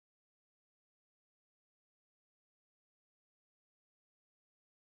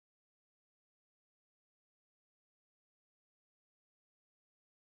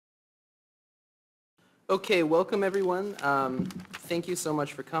Okay, welcome everyone. Thank you so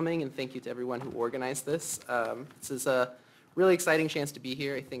much for coming, and thank you to everyone who organized this. This is a really exciting chance to be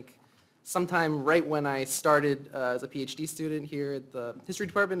here. I think sometime right when I started as a PhD student here at the history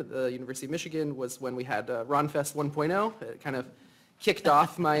department at the University of Michigan was when we had RonFest 1.0. It kind of kicked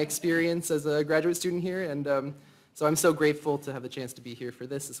off my experience as a graduate student here, and so I'm so grateful to have the chance to be here for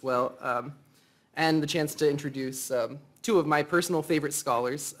this as well, and the chance to introduce two of my personal favorite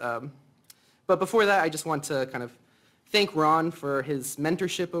scholars. But before that, I just want to kind of thank Ron for his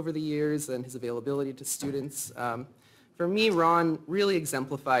mentorship over the years and his availability to students. For me, Ron really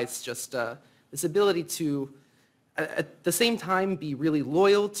exemplifies just this ability to, at the same time, be really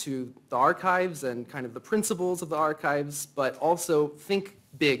loyal to the archives and kind of the principles of the archives, but also think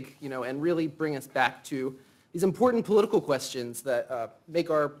big, and really bring us back to these important political questions that make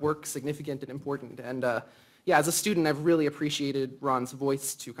our work significant and important. And yeah, as a student, I've really appreciated Ron's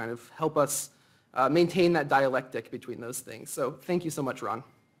voice to kind of help us maintain that dialectic between those things. So thank you so much, Ron.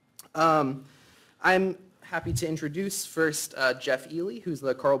 I'm happy to introduce first Geoff Eley, who's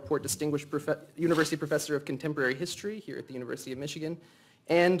the Karl Pohrt Distinguished University Professor of Contemporary History here at the University of Michigan,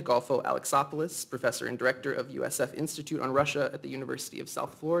 and Golfo Alexopoulos, Professor and Director of USF Institute on Russia at the University of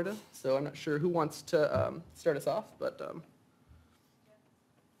South Florida. So I'm not sure who wants to start us off, but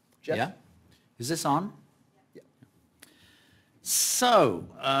Geoff? Yeah? Is this on? Yeah. So,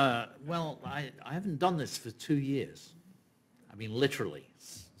 well, I haven't done this for 2 years. I mean, literally.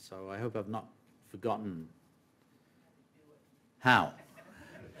 So I hope I've not forgotten how.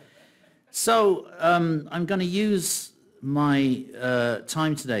 So I'm going to use my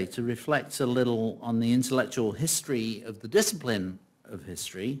time today to reflect a little on the intellectual history of the discipline of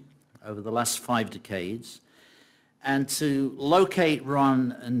history over the last 5 decades, and to locate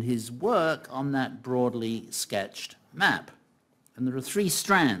Ron and his work on that broadly sketched map. And there are 3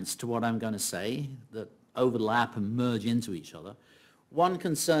 strands to what I'm going to say that overlap and merge into each other. One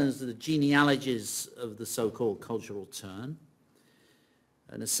concerns the genealogies of the so-called cultural turn.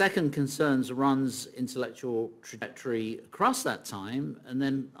 And the second concerns Ron's intellectual trajectory across that time. And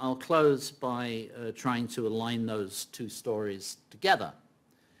then I'll close by trying to align those 2 stories together.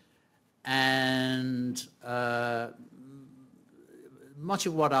 And much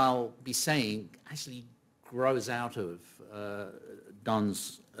of what I'll be saying actually grows out of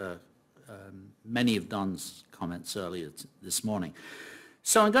many of Don's comments earlier this morning.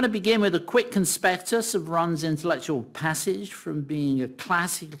 So I'm going to begin with a quick conspectus of Ron's intellectual passage from being a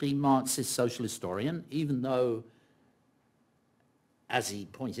classically Marxist social historian, even though, as he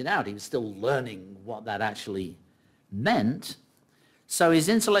pointed out, he was still learning what that actually meant. So his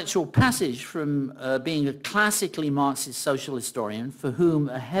intellectual passage from being a classically Marxist social historian for whom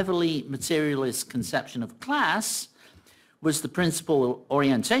a heavily materialist conception of class was the principal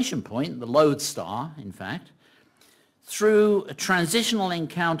orientation point, the lodestar, in fact, through a transitional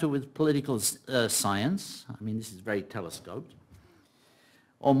encounter with political science. I mean, this is very telescoped.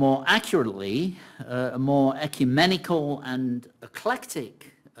 Or more accurately, a more ecumenical and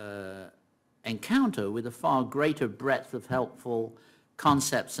eclectic encounter with a far greater breadth of helpful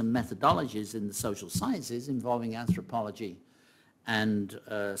concepts and methodologies in the social sciences involving anthropology and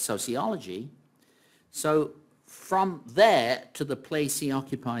sociology. So from there to the place he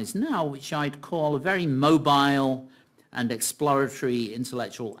occupies now, which I'd call a very mobile and exploratory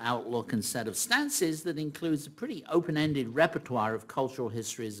intellectual outlook and set of stances that includes a pretty open-ended repertoire of cultural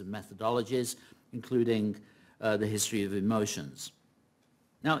histories and methodologies, including the history of emotions.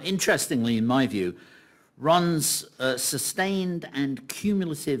 Now, interestingly, in my view, Ron's sustained and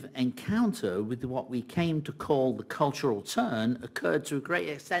cumulative encounter with what we came to call the cultural turn occurred to a great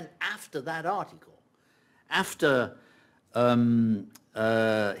extent after that article, after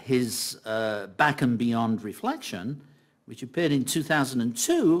his Back and Beyond reflection, which appeared in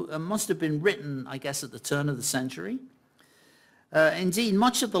 2002 and must have been written, I guess, at the turn of the century. Indeed,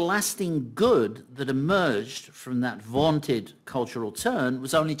 much of the lasting good that emerged from that vaunted cultural turn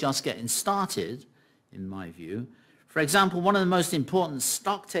was only just getting started, in my view. For example, one of the most important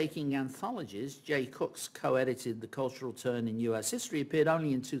stock-taking anthologies, Jay Cook's co-edited The Cultural Turn in U.S. History, appeared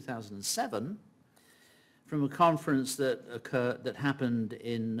only in 2007 from a conference that happened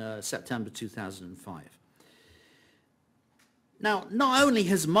in September 2005. Now, not only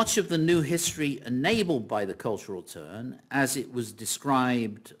has much of the new history enabled by the cultural turn, as it was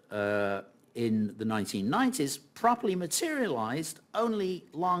described in the 1990s, properly materialized only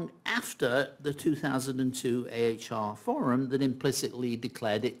long after the 2002 AHR forum that implicitly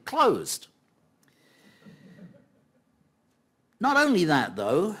declared it closed. Not only that,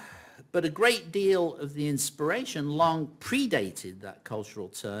 though, But a great deal of the inspiration long predated that cultural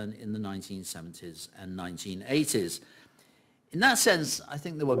turn in the 1970s and 1980s. In that sense, I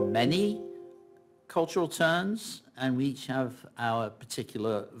think there were many cultural turns, and we each have our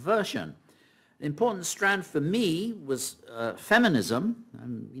particular version. An important strand for me was feminism,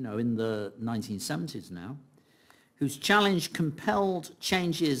 in the 1970s now, whose challenge compelled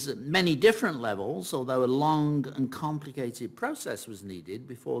changes at many different levels, although a long and complicated process was needed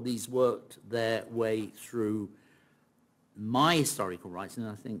before these worked their way through my historical writing,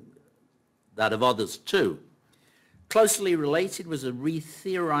 and I think that of others too. Closely related was a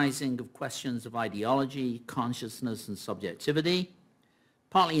re-theorizing of questions of ideology, consciousness, and subjectivity,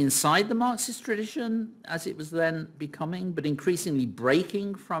 partly inside the Marxist tradition, as it was then becoming, but increasingly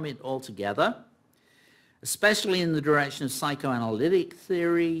breaking from it altogether, especially in the direction of psychoanalytic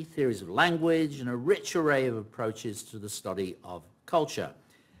theory, theories of language, and a rich array of approaches to the study of culture,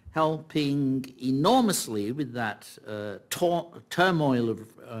 helping enormously with that turmoil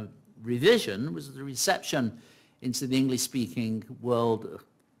of revision was the reception into the English-speaking world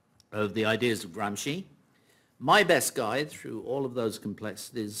of the ideas of Gramsci. My best guide through all of those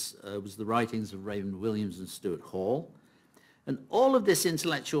complexities was the writings of Raymond Williams and Stuart Hall. And all of this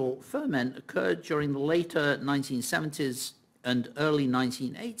intellectual ferment occurred during the later 1970s and early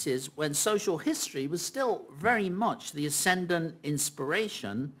 1980s, when social history was still very much the ascendant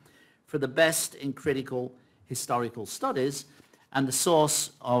inspiration for the best in critical historical studies and the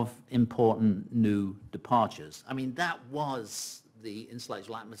source of important new departures. I mean, that was the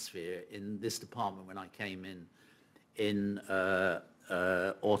intellectual atmosphere in this department when I came in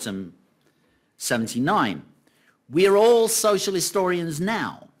autumn 79. We are all social historians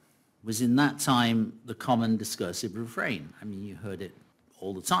now, was in that time the common discursive refrain. I mean, you heard it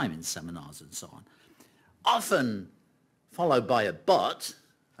all the time in seminars and so on. Often followed by a but,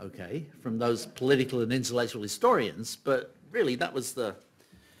 okay, from those political and intellectual historians, but really that was the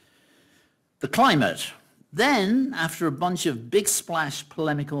climate. Then, after a bunch of big splash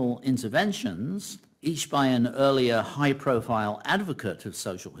polemical interventions, each by an earlier high-profile advocate of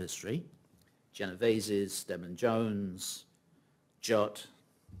social history, Genovese's, Demon Jones, Judd,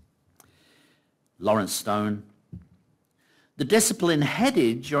 Lawrence Stone. The discipline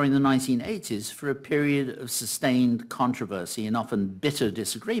headed during the 1980s for a period of sustained controversy and often bitter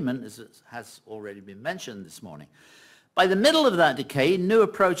disagreement, as it has already been mentioned this morning. By the middle of that decade, new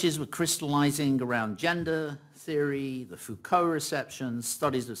approaches were crystallizing around gender theory, the Foucault reception,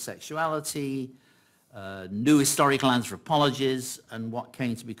 studies of sexuality, new historical anthropologies, and what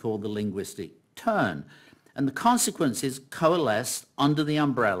came to be called the linguistic turn. And the consequences coalesced under the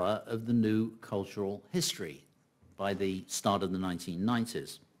umbrella of the new cultural history by the start of the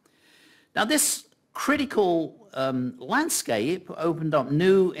 1990s. Now, this critical landscape opened up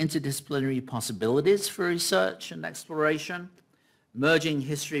new interdisciplinary possibilities for research and exploration, merging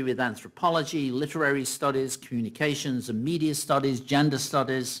history with anthropology, literary studies, communications and media studies, gender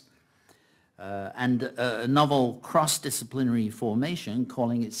studies, and a novel cross-disciplinary formation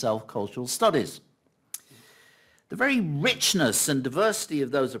calling itself cultural studies. The very richness and diversity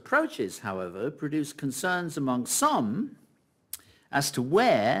of those approaches, however, produced concerns among some as to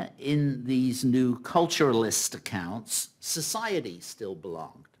where, in these new culturalist accounts, society still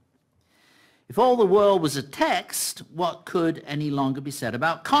belonged. If all the world was a text, what could any longer be said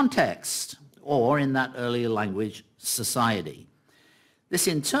about context, or, in that earlier language, society? This,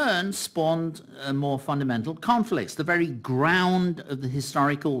 in turn, spawned more fundamental conflicts. The very ground of the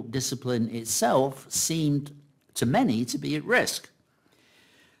historical discipline itself seemed, to many, to be at risk.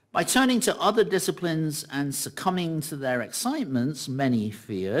 By turning to other disciplines and succumbing to their excitements, many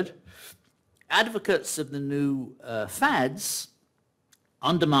feared, advocates of the new fads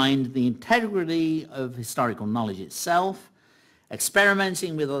undermined the integrity of historical knowledge itself,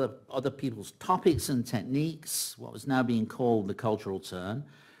 experimenting with other people's topics and techniques, what was now being called the cultural turn,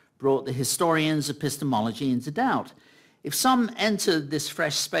 brought the historian's epistemology into doubt. If some entered this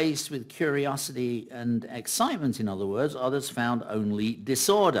fresh space with curiosity and excitement, in other words, others found only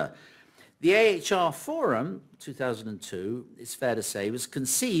disorder. The AHR Forum, 2002, it's fair to say, was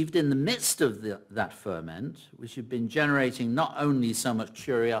conceived in the midst of that ferment, which had been generating not only so much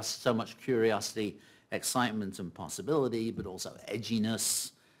curiosity, excitement and possibility, but also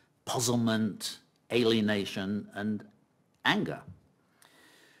edginess, puzzlement, alienation, and anger.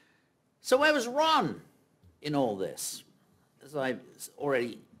 So where was Ron in all this? As I've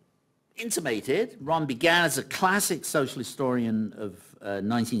already intimated, Ron began as a classic social historian of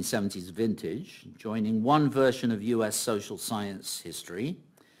 1970s vintage, joining one version of US social science history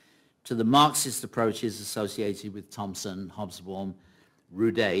to the Marxist approaches associated with Thompson, Hobsbawm,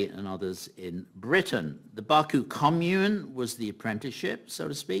 Roudet and others in Britain. The Baku Commune was the apprenticeship, so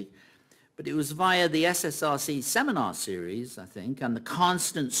to speak, but it was via the SSRC seminar series, I think, and the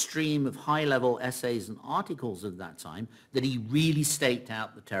constant stream of high-level essays and articles of that time that he really staked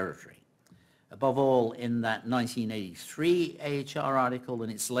out the territory. Above all, in that 1983 AHR article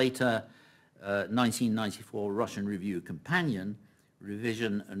and its later 1994 Russian Review Companion,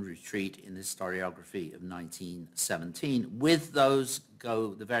 Revision and Retreat in the Historiography of 1917. With those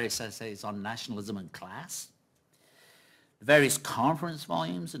go the various essays on nationalism and class, the various conference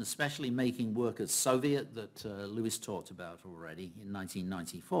volumes, and especially Making Workers Soviet that Lewis talked about already in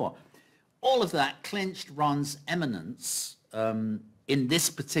 1994. All of that clinched Ron's eminence in this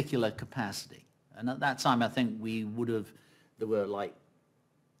particular capacity. And at that time, I think we would have, there were like,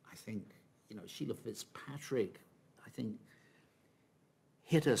 I think, you know, Sheila Fitzpatrick, I think,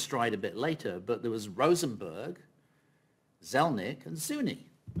 hit her stride a bit later, but there was Rosenberg, Zelnick, and Suny.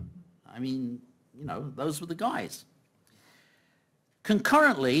 I mean, you know, those were the guys.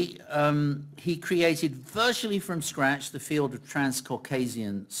 Concurrently, he created virtually from scratch the field of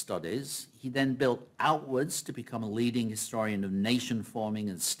Transcaucasian studies. He then built outwards to become a leading historian of nation forming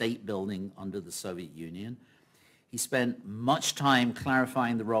and state building under the Soviet Union. He spent much time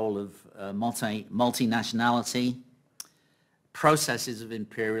clarifying the role of multinationality, processes of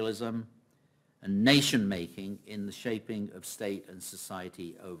imperialism, and nation-making in the shaping of state and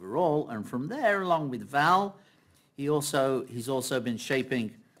society overall. And from there, along with Val, he's also been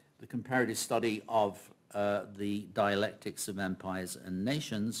shaping the comparative study of the dialectics of empires and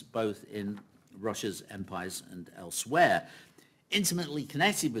nations, both in Russia's empires and elsewhere. Intimately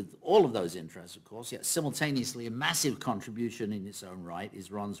connected with all of those interests, of course, yet simultaneously a massive contribution in its own right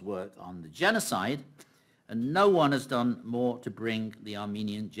is Ron's work on the genocide, and no one has done more to bring the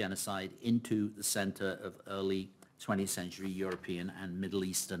Armenian genocide into the center of early 20th century European and Middle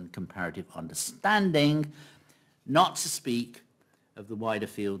Eastern comparative understanding, not to speak of the wider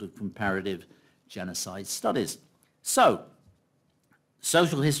field of comparative genocide studies. So,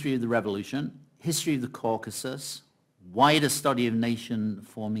 social history of the revolution, history of the Caucasus, wider study of nation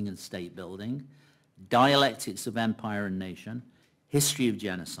forming and state building, dialectics of empire and nation, history of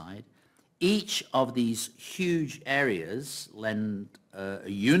genocide. Each of these huge areas lend a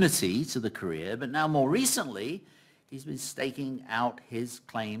unity to the career, but now more recently, he's been staking out his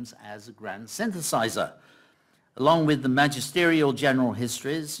claims as a grand synthesizer. Along with the magisterial general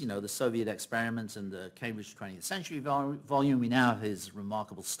histories, you know, the Soviet experiments and the Cambridge 20th Century volume, we now have his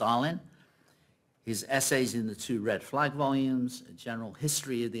remarkable Stalin, his essays in the two Red Flag volumes, a general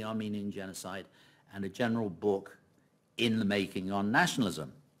history of the Armenian genocide, and a general book in the making on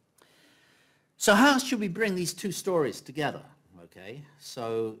nationalism. So how should we bring these two stories together? Okay,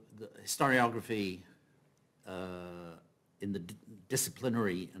 so the historiography in the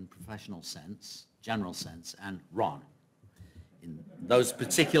disciplinary and professional sense, general sense, and Ron in those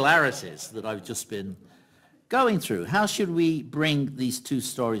particularities that I've just been going through. How should we bring these two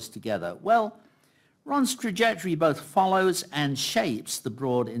stories together? Well, Ron's trajectory both follows and shapes the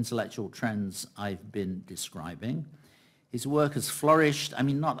broad intellectual trends I've been describing. His work has flourished, I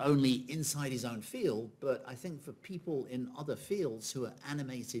mean, not only inside his own field, but I think for people in other fields who are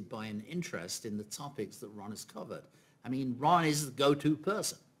animated by an interest in the topics that Ron has covered. I mean, Ron is the go-to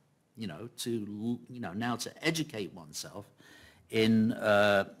person, you know, now to educate oneself in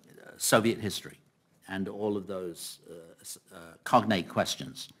Soviet history and all of those cognate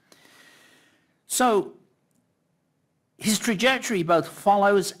questions. So his trajectory both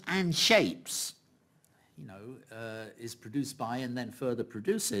follows and shapes, you know, is produced by and then further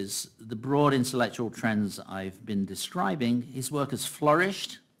produces the broad intellectual trends I've been describing. His work has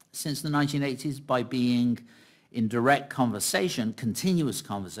flourished since the 1980s by being in direct conversation, continuous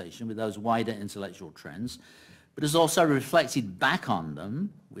conversation with those wider intellectual trends, but has also reflected back on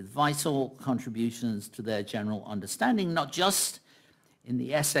them with vital contributions to their general understanding, not just in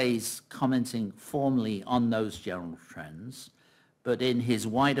the essays commenting formally on those general trends, but in his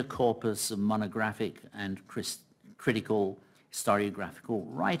wider corpus of monographic and critical historiographical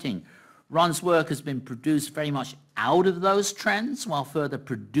writing. Ron's work has been produced very much out of those trends while further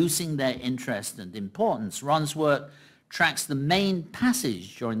producing their interest and importance. Ron's work tracks the main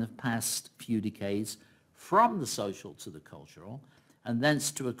passage during the past few decades from the social to the cultural, and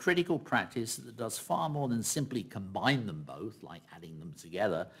thence to a critical practice that does far more than simply combine them both, like adding them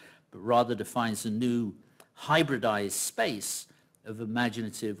together, but rather defines a new hybridized space of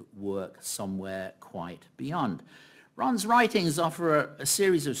imaginative work somewhere quite beyond. Ron's writings offer a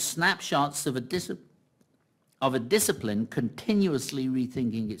series of snapshots of a discipline continuously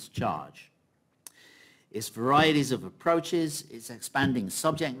rethinking its charge. its varieties of approaches, its expanding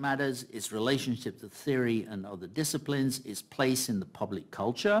subject matters, its relationship to theory and other disciplines, its place in the public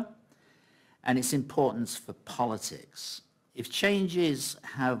culture, and its importance for politics. If changes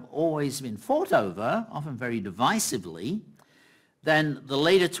have always been fought over, often very divisively, then the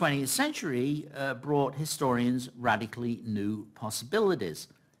later 20th century brought historians radically new possibilities.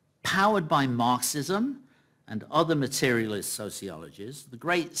 Powered by Marxism and other materialist sociologies, the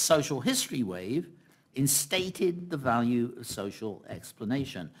great social history wave instated the value of social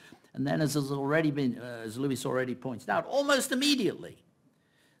explanation. And then, as has already been, as Louis already pointed out, almost immediately,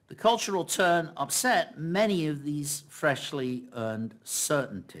 the cultural turn upset many of these freshly earned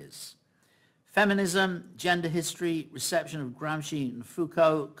certainties. Feminism, gender history, reception of Gramsci and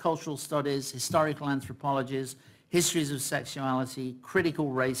Foucault, cultural studies, historical anthropologies, histories of sexuality,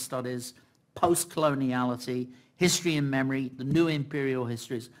 critical race studies, post-coloniality, history and memory, the new imperial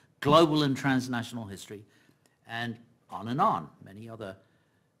histories, global and transnational history, and on, many other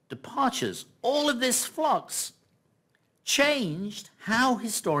departures. All of this flux changed how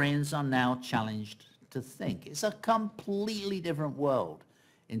historians are now challenged to think. It's a completely different world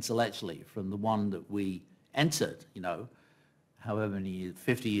intellectually from the one that we entered, you know, however many years,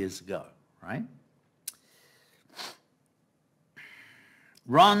 50 years ago, right?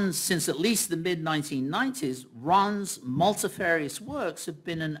 Ron's, since at least the mid-1990s, Ron's multifarious works have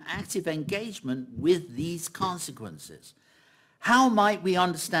been an active engagement with these consequences. How might we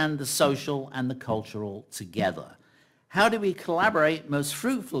understand the social and the cultural together? How do we collaborate most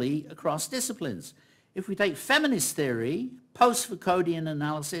fruitfully across disciplines? If we take feminist theory, post-Foucauldian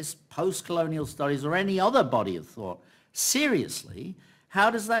analysis, post-colonial studies, or any other body of thought seriously,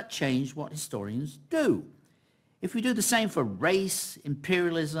 how does that change what historians do? If we do the same for race,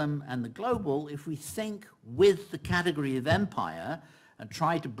 imperialism, and the global, if we think with the category of empire and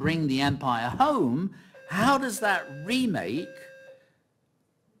try to bring the empire home, how does that remake...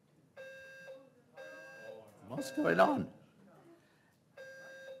 What's going on?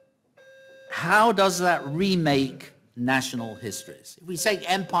 How does that remake national histories? If we take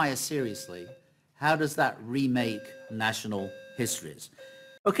empire seriously, how does that remake national histories?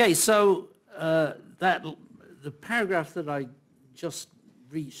 Okay, so the paragraph that I just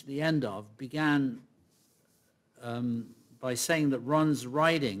reached the end of began by saying that Ron's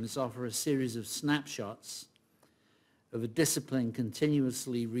writings offer a series of snapshots of a discipline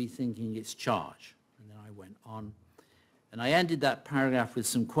continuously rethinking its charge. And then I went on. And I ended that paragraph with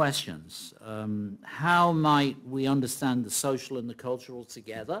some questions. How might we understand the social and the cultural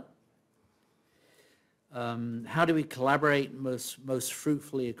together? How do we collaborate most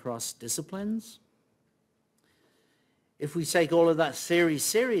fruitfully across disciplines? If we take all of that theory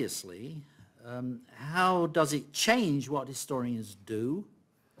seriously, how does it change what historians do?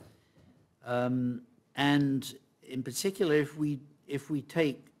 And in particular, if we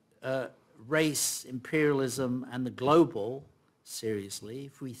take race, imperialism, and the global seriously,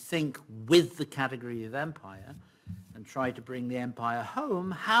 if we think with the category of empire and try to bring the empire home,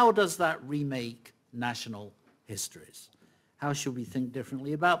 how does that remake national histories? How should we think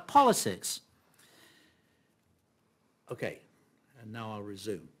differently about politics? Okay, and now I'll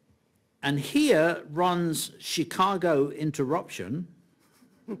resume. And here runs Chicago interruption,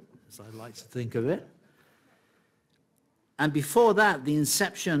 as I like to think of it. And before that, the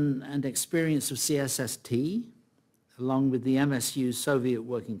inception and experience of CSST, along with the MSU Soviet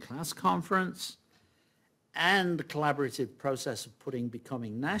Working Class Conference, and the collaborative process of putting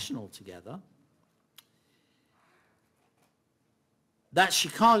Becoming National together. That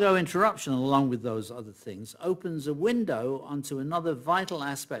Chicago interruption, along with those other things, opens a window onto another vital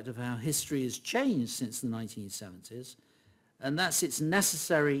aspect of how history has changed since the 1970s, and that's its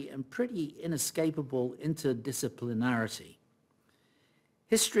necessary and pretty inescapable interdisciplinarity.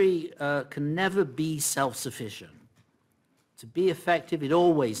 History can never be self-sufficient. To be effective, it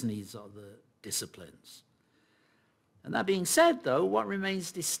always needs other disciplines. And that being said, though, what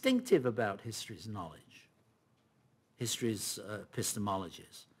remains distinctive about history's knowledge, history's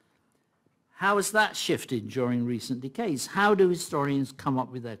epistemologies? How has that shifted during recent decades? How do historians come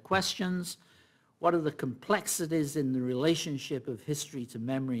up with their questions? What are the complexities in the relationship of history to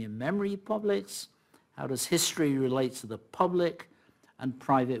memory and memory publics? How does history relate to the public and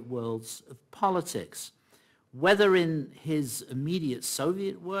private worlds of politics? Whether in his immediate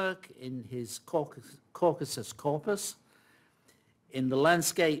Soviet work, in his Caucasus Corpus, in the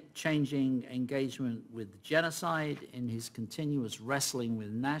landscape-changing engagement with genocide, in his continuous wrestling with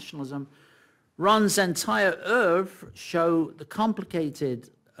nationalism, Ron's entire oeuvre show the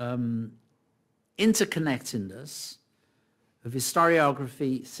complicated interconnectedness of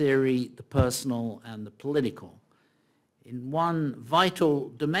historiography, theory, the personal, and the political. In one vital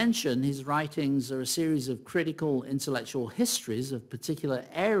dimension, his writings are a series of critical intellectual histories of particular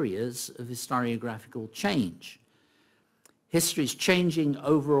areas of historiographical change. History's changing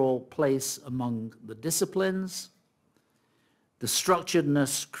overall place among the disciplines, the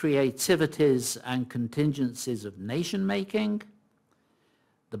structuredness, creativities, and contingencies of nation-making,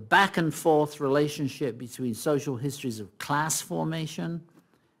 the back and forth relationship between social histories of class formation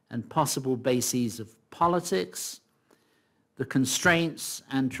and possible bases of politics, the constraints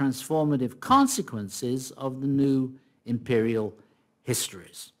and transformative consequences of the new imperial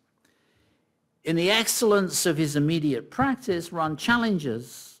histories. In the excellence of his immediate practice, Ron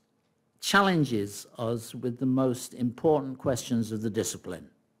challenges us with the most important questions of the discipline.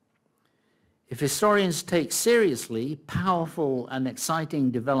 If historians take seriously powerful and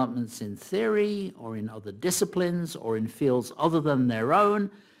exciting developments in theory or in other disciplines or in fields other than their own,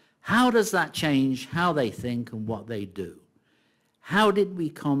 how does that change how they think and what they do? How did we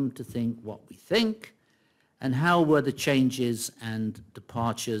come to think what we think? And how were the changes and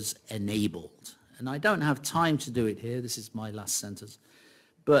departures enabled? And I don't have time to do it here, this is my last sentence,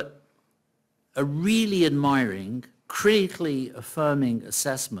 but a really admiring, critically affirming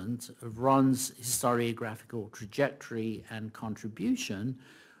assessment of Ron's historiographical trajectory and contribution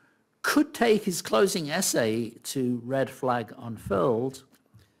could take his closing essay to Red Flag Unfurled,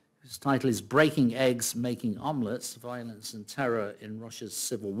 whose title is Breaking Eggs, Making Omelets, Violence and Terror in Russia's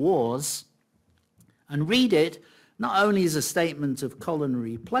Civil Wars, and read it not only as a statement of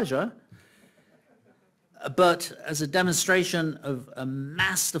culinary pleasure, but as a demonstration of a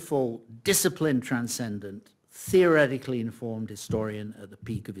masterful, discipline-transcendent, theoretically informed historian at the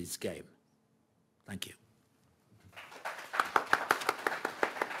peak of his game. Thank you.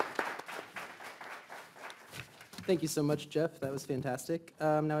 Thank you so much, Geoff. That was fantastic.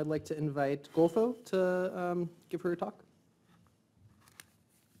 Now I'd like to invite Golfo to give her a talk.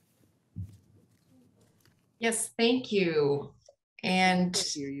 Yes, thank you. And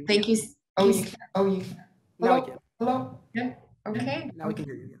You. thank you. Oh, you can. Oh, you can. Now Hello? I can. Hello? Yeah. Okay. Now we can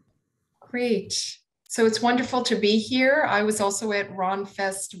hear you. Great. So it's wonderful to be here. I was also at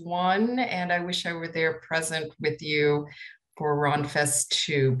RonFest 1, and I wish I were there present with you for RonFest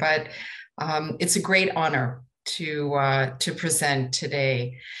 2. But it's a great honor to present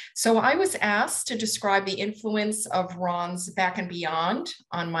today. So I was asked to describe the influence of Ron's Back and Beyond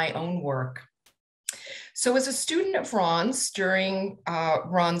on my own work. So as a student of Ron's during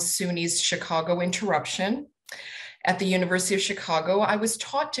Ron Suny's Chicago interruption at the University of Chicago, I was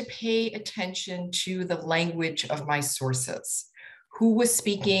taught to pay attention to the language of my sources, who was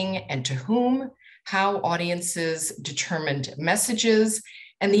speaking and to whom, how audiences determined messages,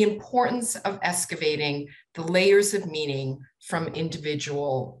 and the importance of excavating the layers of meaning from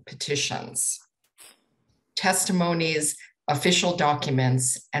individual petitions, testimonies, official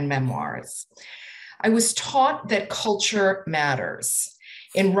documents, and memoirs. I was taught that culture matters.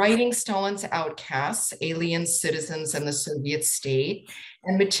 In writing Stalin's Outcasts, Alien Citizens and the Soviet State,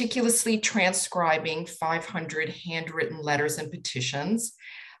 and meticulously transcribing 500 handwritten letters and petitions,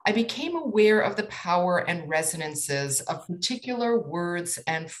 I became aware of the power and resonances of particular words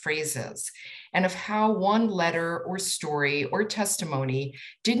and phrases, and of how one letter or story or testimony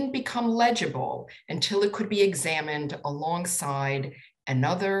didn't become legible until it could be examined alongside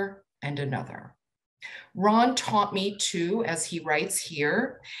another and another. Ron taught me to, as he writes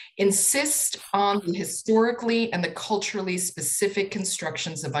here, insist on the historically and the culturally specific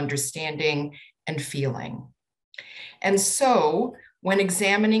constructions of understanding and feeling. And so, when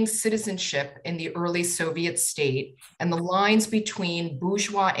examining citizenship in the early Soviet state and the lines between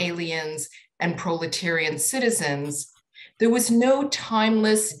bourgeois aliens and proletarian citizens, there was no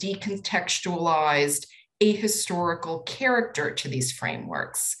timeless, decontextualized, ahistorical character to these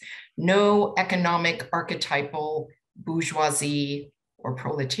frameworks, no economic archetypal bourgeoisie or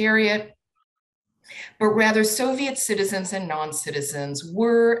proletariat, but rather Soviet citizens and non-citizens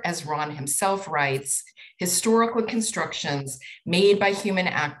were, as Ron himself writes, historical constructions made by human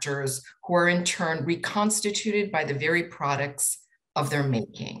actors who are in turn reconstituted by the very products of their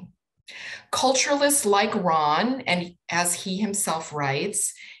making. Culturalists like Ron, and as he himself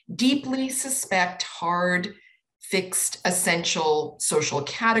writes, deeply suspect hard, fixed, essential social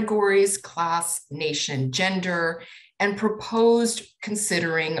categories, class, nation, gender, and proposed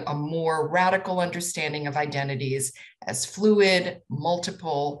considering a more radical understanding of identities as fluid,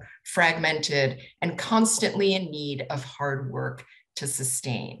 multiple, fragmented, and constantly in need of hard work to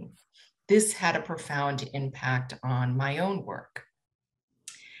sustain. This had a profound impact on my own work.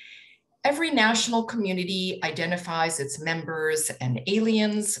 Every national community identifies its members and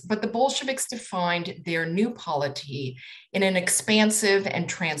aliens, but the Bolsheviks defined their new polity in an expansive and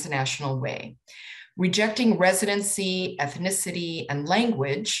transnational way. Rejecting residency, ethnicity, and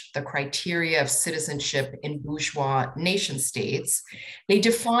language, the criteria of citizenship in bourgeois nation states, they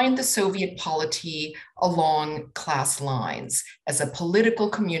defined the Soviet polity along class lines as a political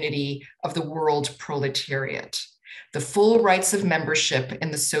community of the world proletariat. The full rights of membership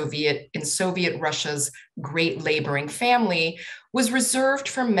in Soviet Russia's great laboring family was reserved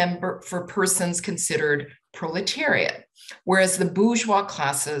for persons considered proletariat, whereas the bourgeois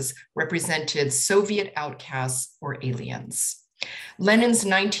classes represented Soviet outcasts or aliens. Lenin's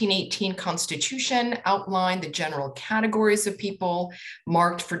 1918 constitution outlined the general categories of people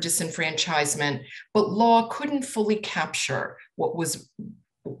marked for disenfranchisement, but law couldn't fully capture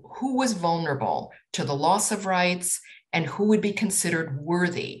who was vulnerable to the loss of rights and who would be considered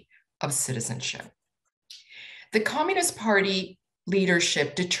worthy of citizenship. The Communist Party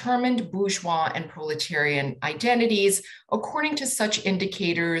leadership determined bourgeois and proletarian identities according to such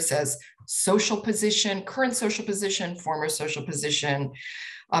indicators as social position, current social position, former social position,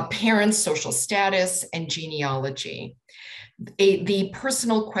 parents' social status, and genealogy. The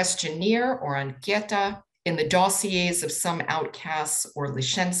personal questionnaire or anqueta in the dossiers of some outcasts or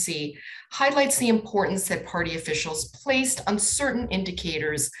lichensi highlights the importance that party officials placed on certain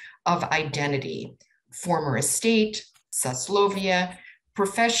indicators of identity: former estate, soslovia,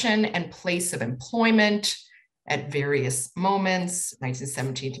 profession and place of employment at various moments,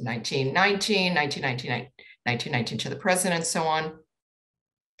 1917 to 1919, 1919 to the present, and so on.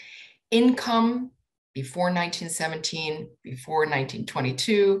 Income before 1917, before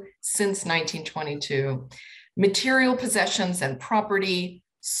 1922, since 1922, material possessions and property,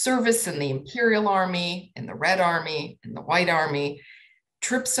 service in the Imperial Army, in the Red Army, in the White Army,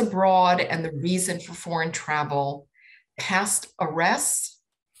 trips abroad and the reason for foreign travel, past arrests,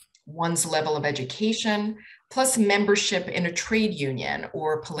 one's level of education, plus membership in a trade union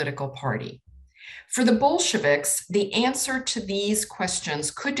or political party. For the Bolsheviks, the answer to these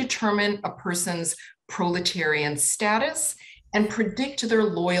questions could determine a person's proletarian status and predict their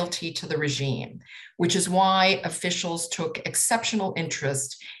loyalty to the regime, which is why officials took exceptional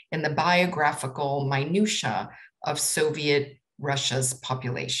interest in the biographical minutiae of Soviet Russia's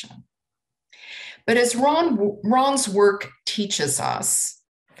population. But as Ron's work teaches us,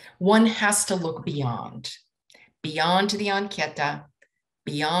 one has to look beyond the anqueta,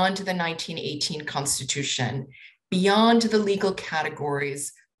 beyond the 1918 Constitution, beyond the legal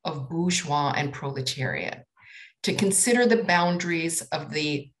categories of bourgeois and proletariat, to consider the boundaries of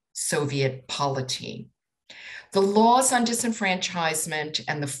the Soviet polity. The laws on disenfranchisement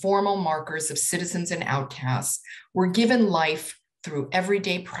and the formal markers of citizens and outcasts were given life through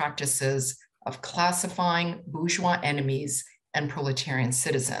everyday practices of classifying bourgeois enemies and proletarian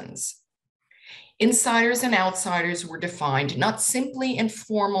citizens. Insiders and outsiders were defined not simply in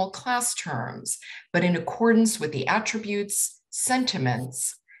formal class terms, but in accordance with the attributes,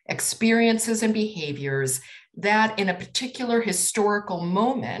 sentiments, experiences, and behaviors that in a particular historical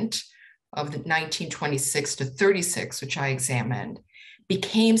moment of the 1926 to 36, which I examined,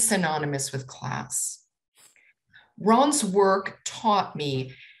 became synonymous with class. Ron's work taught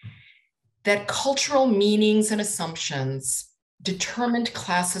me that cultural meanings and assumptions determined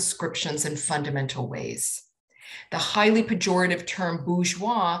class ascriptions in fundamental ways. The highly pejorative term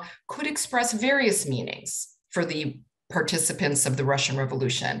bourgeois could express various meanings for the participants of the Russian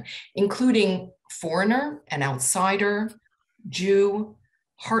Revolution, including foreigner and outsider, Jew,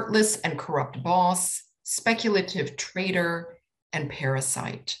 heartless and corrupt boss, speculative trader, and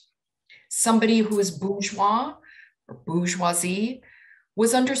parasite. Somebody who is bourgeois or bourgeoisie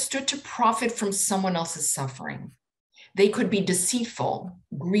was understood to profit from someone else's suffering. They could be deceitful,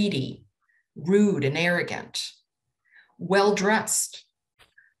 greedy, rude, and arrogant, well-dressed,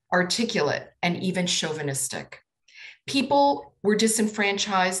 articulate, and even chauvinistic. People were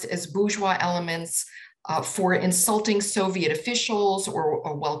disenfranchised as bourgeois elements for insulting Soviet officials or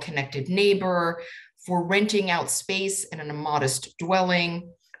a well-connected neighbor, for renting out space in a modest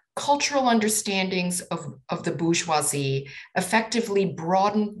dwelling. Cultural understandings of the bourgeoisie effectively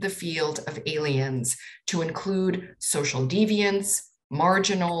broadened the field of aliens to include social deviants,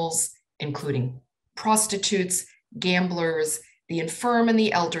 marginals, including prostitutes, gamblers, the infirm and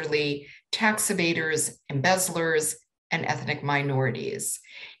the elderly, tax evaders, embezzlers, and ethnic minorities.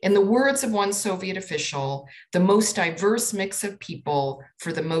 In the words of one Soviet official, the most diverse mix of people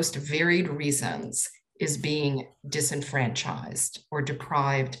for the most varied reasons is being disenfranchised or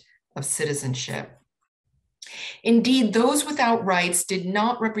deprived of citizenship. Indeed, those without rights did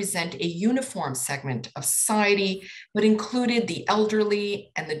not represent a uniform segment of society, but included the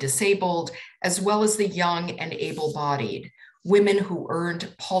elderly and the disabled, as well as the young and able-bodied, women who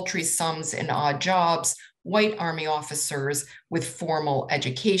earned paltry sums in odd jobs, white army officers with formal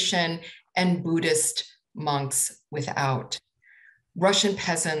education, and Buddhist monks without, Russian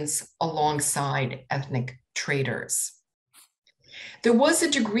peasants alongside ethnic traders. There was a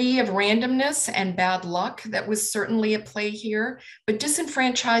degree of randomness and bad luck that was certainly at play here, but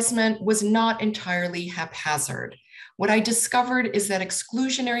disenfranchisement was not entirely haphazard. What I discovered is that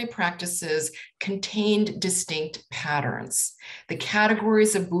exclusionary practices contained distinct patterns. The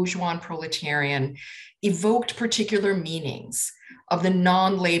categories of bourgeois and proletarian evoked particular meanings of the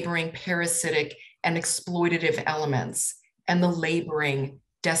non-laboring, parasitic, and exploitative elements, and the laboring,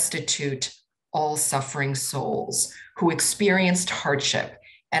 destitute, all-suffering souls who experienced hardship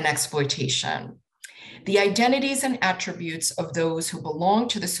and exploitation. The identities and attributes of those who belonged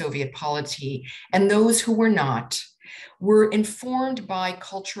to the Soviet polity and those who were not were informed by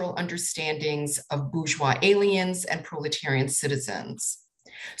cultural understandings of bourgeois aliens and proletarian citizens.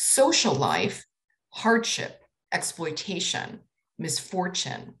 Social life, hardship, exploitation,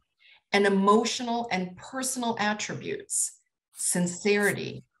 misfortune, and emotional and personal attributes,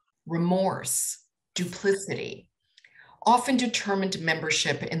 sincerity, remorse, duplicity, often determined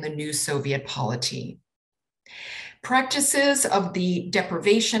membership in the new Soviet polity. Practices of the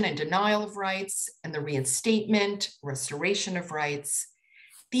deprivation and denial of rights and the reinstatement, restoration of rights,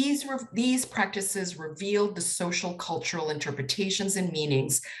 these practices revealed the social cultural interpretations and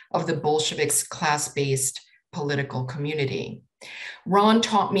meanings of the Bolsheviks' class-based political community. Ron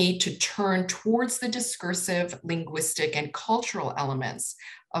taught me to turn towards the discursive, linguistic, and cultural elements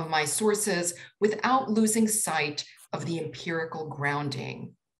of my sources without losing sight of the empirical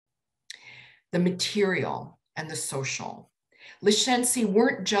grounding, the material, and the social. Lishency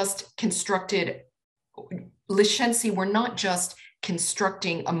were not just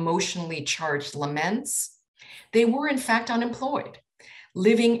constructing emotionally charged laments. They were in fact unemployed,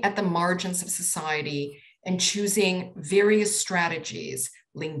 living at the margins of society and choosing various strategies,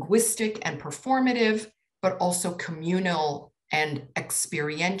 linguistic and performative, but also communal and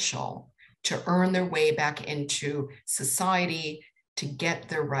experiential, to earn their way back into society, to get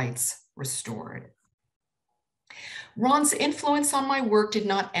their rights restored. Ron's influence on my work did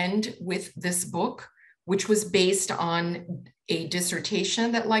not end with this book, which was based on a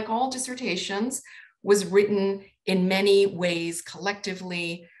dissertation that, like all dissertations, was written in many ways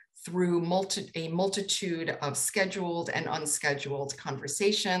collectively through a multitude of scheduled and unscheduled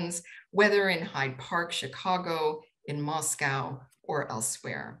conversations, whether in Hyde Park, Chicago, in Moscow, or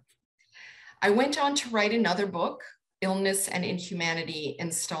elsewhere. I went on to write another book, Illness and Inhumanity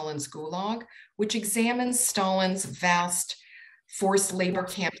in Stalin's Gulag, which examines Stalin's vast forced labor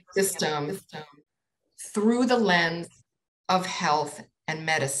camp system through the lens of health and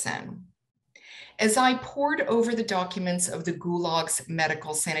medicine. As I pored over the documents of the Gulag's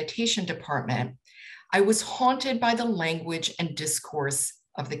medical sanitation department, I was haunted by the language and discourse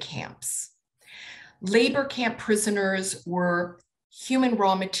of the camps. Labor camp prisoners were human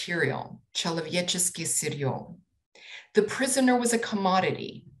raw material, человеческое сырье. The prisoner was a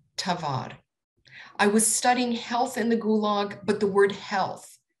commodity, tovar. I was studying health in the Gulag, but the word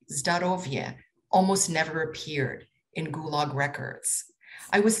health, здоровье, almost never appeared in Gulag records.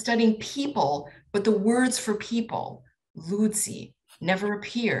 I was studying people, but the words for people, ludzi, never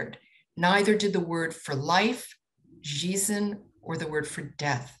appeared. Neither did the word for life, жизнь, or the word for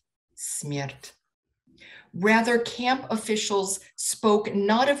death, смерть. Rather, camp officials spoke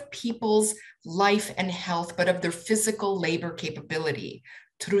not of people's life and health, but of their physical labor capability,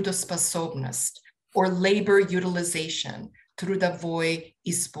 трудоспособность, or labor utilization, трудовое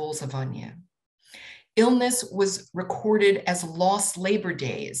использование. Illness was recorded as lost labor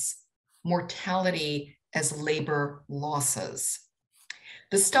days, mortality as labor losses.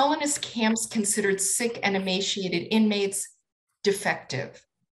 The Stalinist camps considered sick and emaciated inmates defective,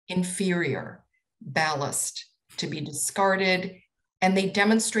 inferior, ballast, to be discarded, and they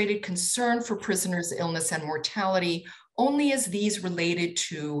demonstrated concern for prisoners' illness and mortality only as these related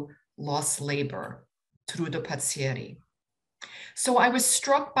to lost labor, trudopatieri. So I was so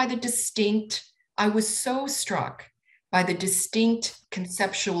struck by the distinct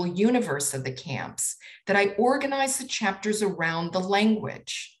conceptual universe of the camps that I organized the chapters around the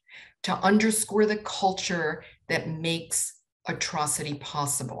language to underscore the culture that makes atrocity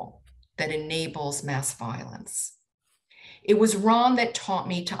possible, that enables mass violence. It was Ron that taught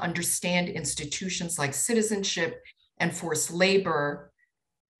me to understand institutions like citizenship and forced labor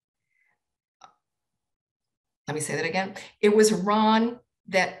let me say that again. It was Ron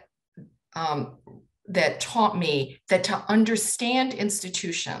that that taught me that to understand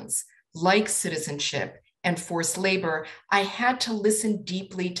institutions like citizenship and forced labor, I had to listen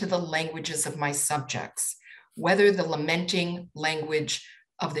deeply to the languages of my subjects, whether the lamenting language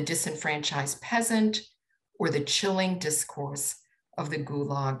of the disenfranchised peasant or the chilling discourse of the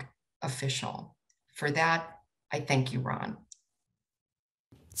Gulag official. For that, I thank you, Ron.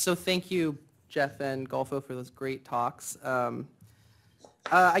 So thank you, Geoff and Golfo, for those great talks.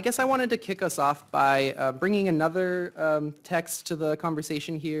 I guess I wanted to kick us off by bringing another text to the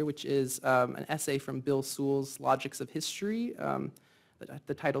conversation here, which is an essay from Bill Sewell's Logics of History.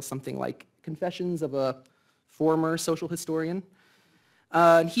 The title's something like Confessions of a Former Social Historian.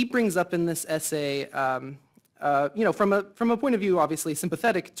 And he brings up in this essay, from a point of view obviously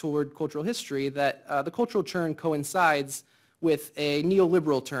sympathetic toward cultural history, that the cultural turn coincides with a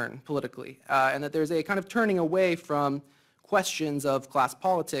neoliberal turn politically, and that there's a kind of turning away from questions of class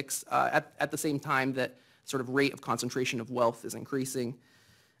politics at the same time that sort of rate of concentration of wealth is increasing.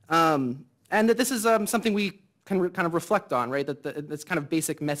 And that this is something we can kind of reflect on, right? That this kind of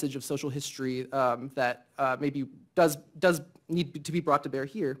basic message of social history that maybe does need to be brought to bear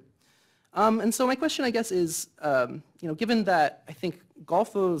here. And so my question, I guess, is, given that I think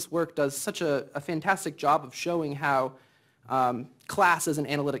Golfo's work does such a fantastic job of showing how class as an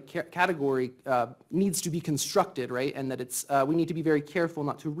analytic category needs to be constructed, right? And that we need to be very careful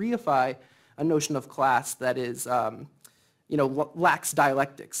not to reify a notion of class that is, lacks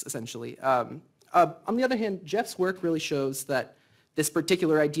dialectics, essentially. On the other hand, Geoff's work really shows that this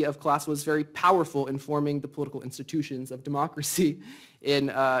particular idea of class was very powerful in forming the political institutions of democracy in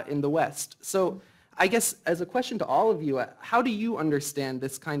the West. So I guess as a question to all of you, how do you understand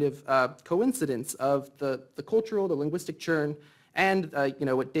this kind of coincidence of the cultural, the linguistic churn, and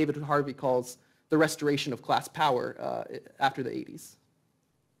what David Harvey calls the restoration of class power after the 80s?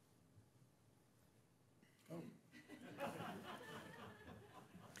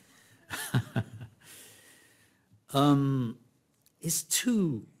 It's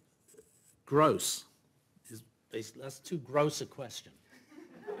too gross. That's too gross a question.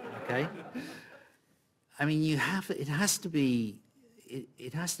 Okay. I mean, there has to be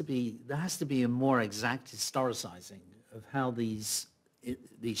a more exact historicizing of how these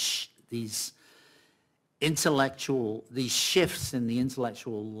shifts in the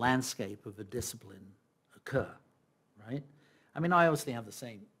intellectual landscape of a discipline occur, right? I mean, I obviously have the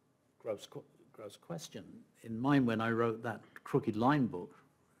same gross question in mind when I wrote that Crooked Line book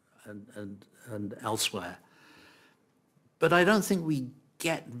and elsewhere. But I don't think we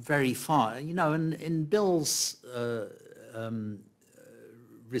get very far. In Bill's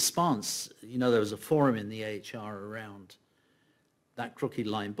response, there was a forum in the AHR around that Crooked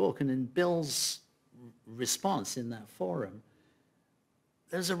Line book, and in Bill's response in that forum,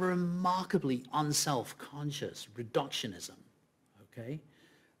 there's a remarkably unself-conscious reductionism, okay,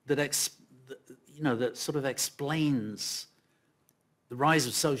 that sort of explains the rise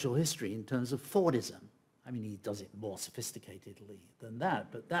of social history in terms of Fordism. I mean, he does it more sophisticatedly than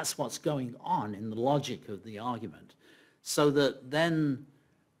that, but that's what's going on in the logic of the argument. So that then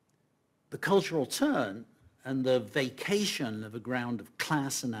the cultural turn and the vacation of a ground of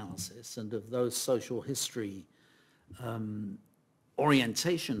class analysis and of those social history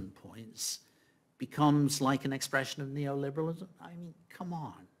orientation points becomes like an expression of neoliberalism. I mean, come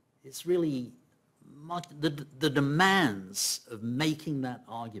on. It's really much, the demands of making that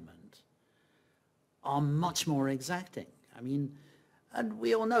argument are much more exacting. I mean, and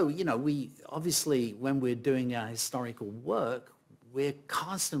we all know, we obviously, when we're doing our historical work, we're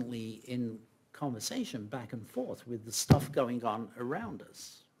constantly in conversation back and forth with the stuff going on around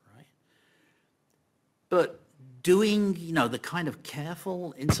us, right? But doing, the kind of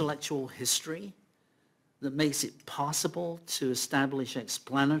careful intellectual history that makes it possible to establish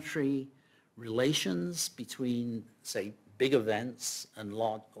explanatory relations between, say, big events and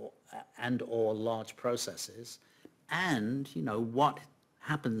or large processes, and what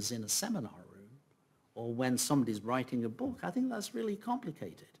happens in a seminar room or when somebody's writing a book. I think that's really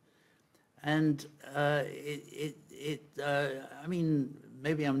complicated, and I mean,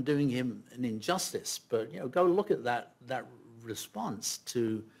 maybe I'm doing him an injustice, but go look at that response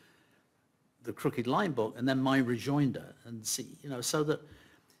to the Crooked Line book and then my rejoinder and see,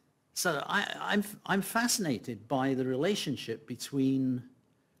 so I'm fascinated by the relationship between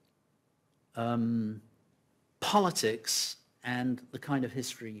politics and the kind of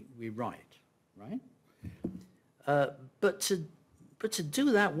history we write, right? But to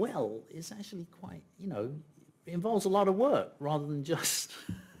do that well is actually quite, it involves a lot of work rather than just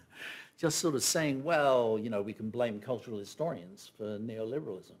just sort of saying, well, you know, we can blame cultural historians for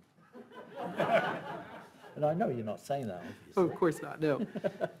neoliberalism. And I know you're not saying that, obviously. Oh, of course not, no.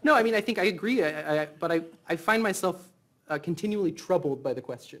 No, I mean, I think I agree, but I find myself continually troubled by the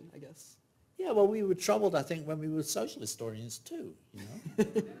question, I guess. Yeah, well, we were troubled, I think, when we were social historians too, you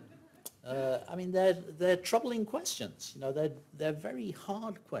know. I mean, they're troubling questions, you know, they're very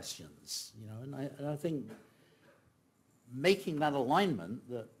hard questions, you know, and I think making that alignment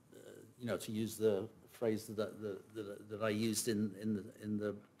that, you know, to use the phrase that I used in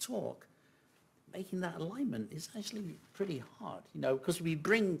the talk, making that alignment is actually pretty hard, you know, because we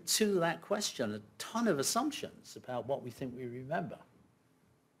bring to that question a ton of assumptions about what we think we remember,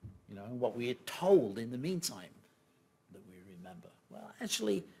 you know, and what we are told in the meantime that we remember. Well,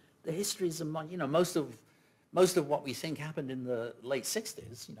 actually, the histories of, you know, most of what we think happened in the late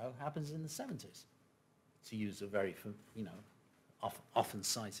 60s, you know, happens in the 70s, to use a very, you know, often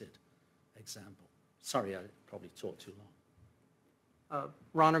cited example. Sorry, I probably talked too long.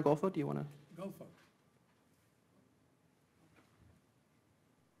 Ron or Golfo, do you want to? Golfo.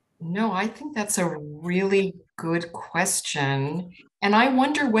 No, I think that's a really good question. And I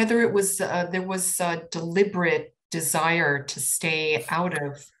wonder whether it was there was a deliberate desire to stay out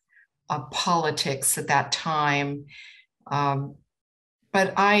of politics at that time.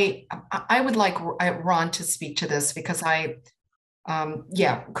 But I would like Ron to speak to this because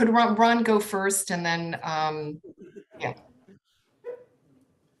yeah, could Ron go first and then, yeah.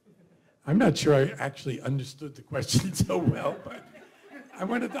 I'm not sure I actually understood the question so well, but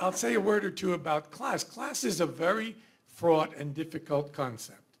I'll say a word or two about class. Class is a very fraught and difficult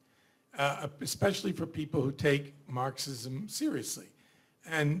concept, especially for people who take Marxism seriously.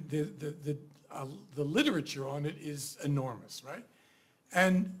 And the literature on it is enormous, right?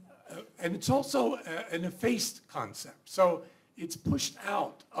 And it's also an effaced concept. So it's pushed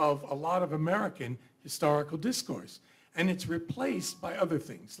out of a lot of American historical discourse. And it's replaced by other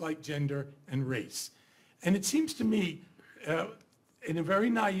things like gender and race. And it seems to me, in a very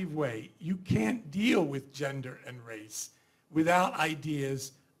naive way, you can't deal with gender and race without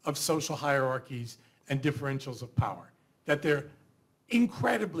ideas of social hierarchies and differentials of power. That they're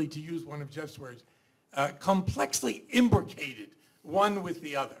incredibly, to use one of Geoff's words, complexly imbricated one with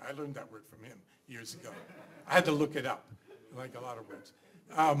the other. I learned that word from him years ago. I had to look it up, like a lot of words.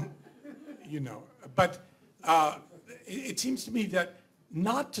 You know, but it seems to me that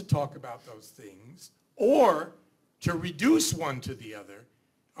not to talk about those things or to reduce one to the other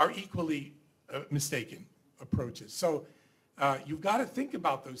are equally mistaken approaches. So you've got to think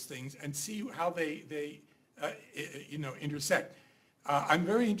about those things and see how they you know, intersect. I'm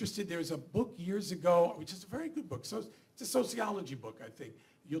very interested. There's a book years ago, which is a very good book. So it's a sociology book, I think.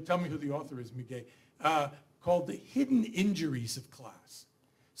 You'll tell me who the author is, Miguel, called The Hidden Injuries of Class.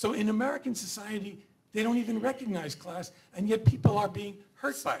 So in American society, they don't even recognize class, and yet people are being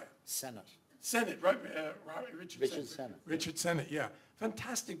hurt by it. Sennett, right? Richard Sennett. Richard Sennett, yeah.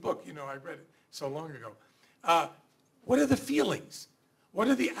 Fantastic book. You know, I read it so long ago. What are the feelings? What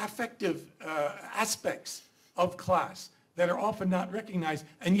are the affective aspects of class that are often not recognized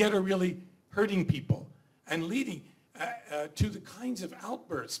and yet are really hurting people and leading to the kinds of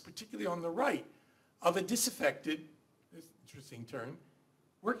outbursts, particularly on the right, of a disaffected, interesting term,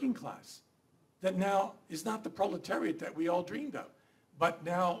 working class that now is not the proletariat that we all dreamed of, but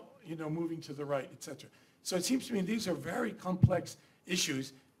now, you know, moving to the right, et cetera. So it seems to me these are very complex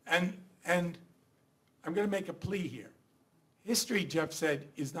issues, and I'm going to make a plea here. History, Geoff said,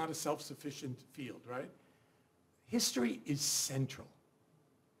 is not a self-sufficient field, right? History is central.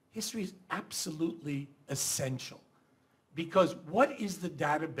 History is absolutely essential, because what is the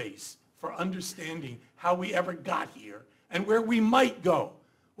database for understanding how we ever got here and where we might go?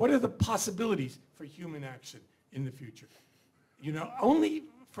 What are the possibilities for human action in the future? You know, only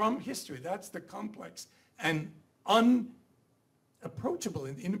from history. That's the complex and unapproachable,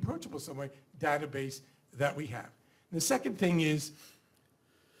 inapproachable some way, database that we have. And the second thing is,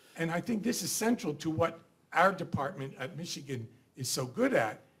 and I think this is central to what our department at Michigan is so good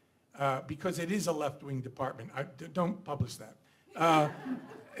at, because it is a left-wing department. Don't publish that.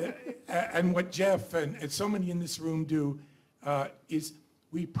 And what Geoff and so many in this room do is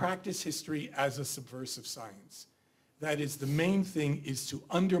we practice history as a subversive science. That is, the main thing is to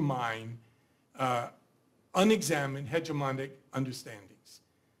undermine unexamined hegemonic understandings.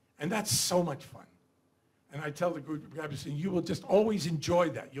 And that's so much fun. And I tell the group, you will just always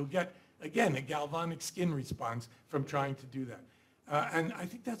enjoy that. You'll get, again, a galvanic skin response from trying to do that. And I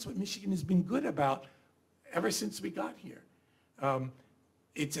think that's what Michigan has been good about ever since we got here.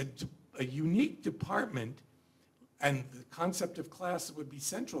 It's a unique department And the concept of class would be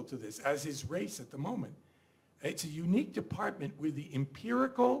central to this, as is race at the moment. It's a unique department where the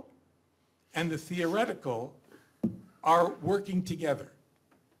empirical and the theoretical are working together.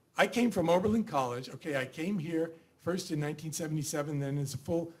 I came from Oberlin College. Okay, I came here first in 1977, then as a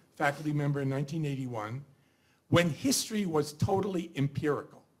full faculty member in 1981, when history was totally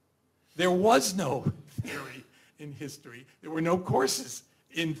empirical. There was no theory in history. There were no courses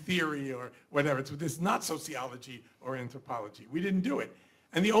in theory or whatever. It's not sociology or anthropology. We didn't do it.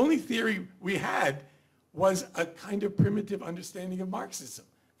 And the only theory we had was a kind of primitive understanding of Marxism.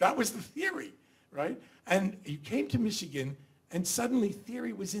 That was the theory, right? And you came to Michigan, and suddenly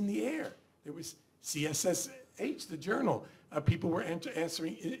theory was in the air. There was CSSH, the journal. People were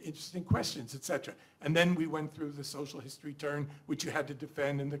answering interesting questions, et cetera. And then we went through the social history turn, which you had to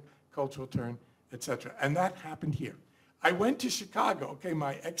defend, and the cultural turn, et cetera. And that happened here. I went to Chicago, okay,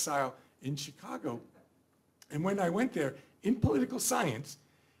 my exile in Chicago. And when I went there, in political science,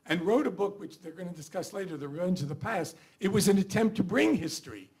 and wrote a book, which they're going to discuss later, The Revenge of the Past, it was an attempt to bring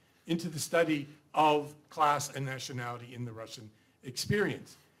history into the study of class and nationality in the Russian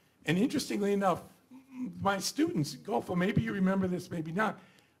experience. And interestingly enough, my students, Golfo, maybe you remember this, maybe not,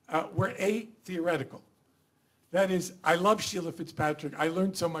 were theoretical. That is, I love Sheila Fitzpatrick. I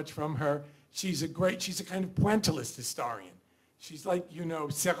learned so much from her. She's a kind of pointillist historian. She's like, you know,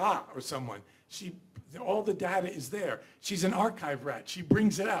 Seurat or someone. All the data is there. She's an archive rat. She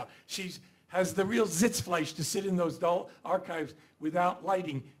brings it out. She has the real Sitzfleisch to sit in those dull archives without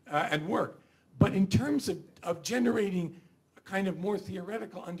lighting and work. But in terms of generating a kind of more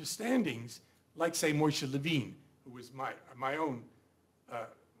theoretical understandings, like, say, Moshe Levine, who was my own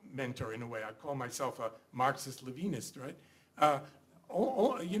mentor in a way. I call myself a Marxist-Levinist, right?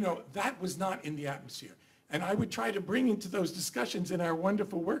 You know, that was not in the atmosphere. And I would try to bring into those discussions in our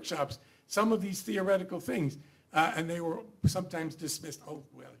wonderful workshops some of these theoretical things, and they were sometimes dismissed. Oh,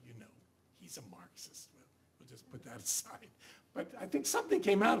 well, you know, he's a Marxist. Well, we'll just put that aside. But I think something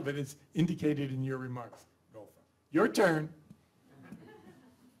came out of it, as indicated in your remarks, Golfo. Your turn.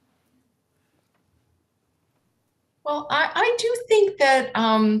 Well, I do think that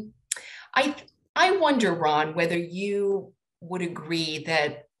I wonder, Ron, whether you would agree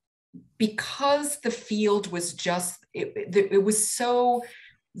that because the field was just, it was so,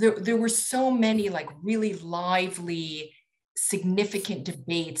 there were so many like really lively, significant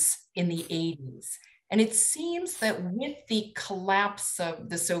debates in the 80s. And it seems that with the collapse of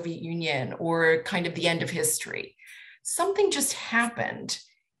the Soviet Union, or kind of the end of history, something just happened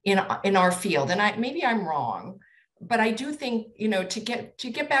in our field. And maybe I'm wrong, but I do think, you know, to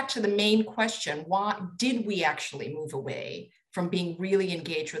get back to the main question, why did we actually move away from being really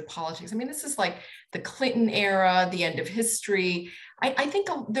engaged with politics? I mean, this is like the Clinton era, the end of history. I think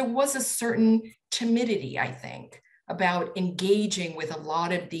there was a certain timidity, I think, about engaging with a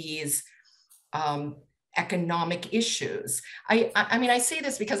lot of these economic issues. I mean, I say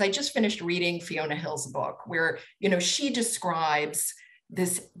this because I just finished reading Fiona Hill's book, where, you know, she describes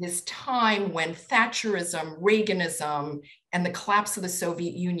this time when Thatcherism, Reaganism, and the collapse of the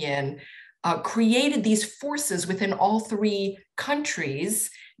Soviet Union created these forces within all three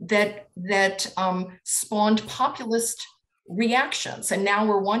countries that spawned populist reactions. And now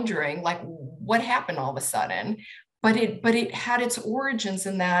we're wondering, like, what happened all of a sudden? But it had its origins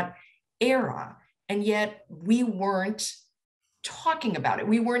in that era, and yet we weren't talking about it.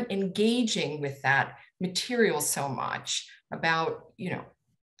 We weren't engaging with that material so much about, you know,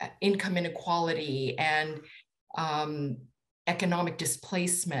 income inequality and economic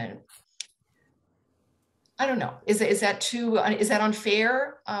displacement. I don't know. Is that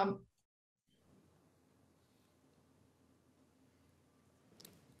unfair?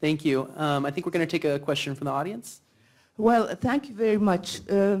 Thank you. I think we're going to take a question from the audience. Well, thank you very much.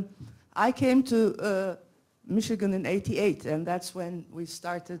 I came to Michigan in '88, and that's when we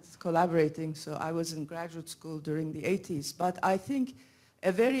started collaborating. So I was in graduate school during the '80s. But I think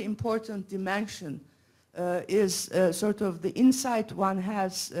a very important dimension is sort of the insight one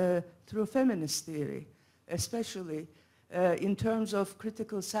has through feminist theory, especially in terms of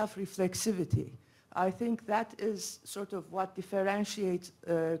critical self-reflexivity. I think that is sort of what differentiates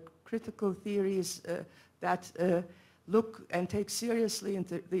critical theories that look and take seriously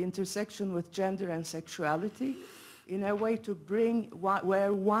the intersection with gender and sexuality in a way to bring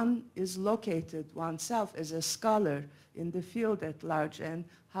where one is located oneself as a scholar in the field at large, and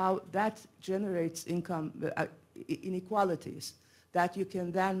how that generates income inequalities that you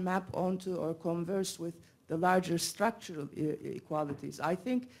can then map onto or converse with the larger structural equalities. I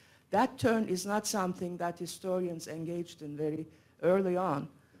think that turn is not something that historians engaged in very early on.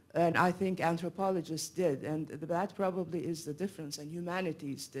 And I think anthropologists did, and that probably is the difference, and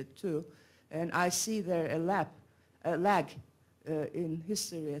humanities did too. And I see there a lag in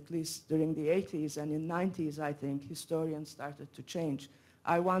history, at least during the 80s, and in 90s, I think, historians started to change.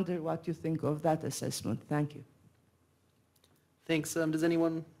 I wonder what you think of that assessment. Thank you. Thanks. Does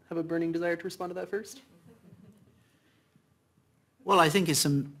anyone have a burning desire to respond to that first? Well, I think it's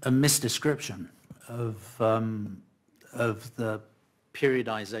a misdescription of the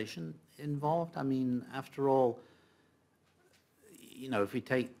periodization involved. I mean, after all, you know, if we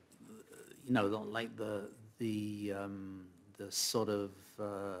take, you know, like the sort of,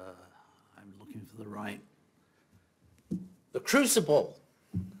 I'm looking for the right, the crucible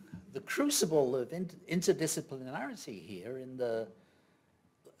of interdisciplinarity here in the,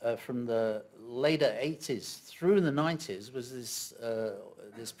 from the later 80s through the 90s was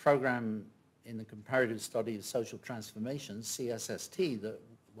this program in the comparative study of social transformations, CSST, that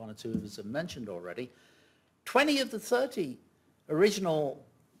one or two of us have mentioned already. 20 of the 30 original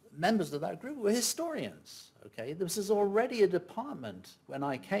members of that group were historians, okay? This was already a department when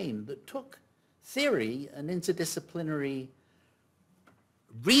I came that took theory and interdisciplinary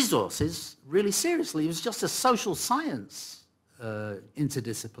resources really seriously. It was just a social science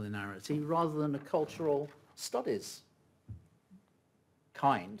interdisciplinarity rather than a cultural studies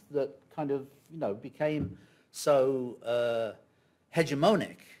kind that kind of, you know, became so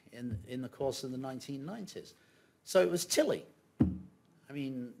hegemonic in the course of the 1990s. So it was Tilly. I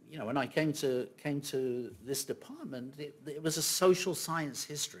mean, you know, when I came to this department, it was a social science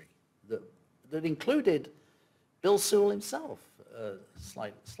history that included Bill Sewell himself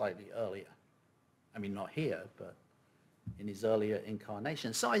slightly earlier. I mean, not here, but in his earlier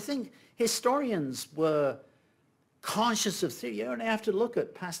incarnation. So I think historians were conscious of theory. You only have to look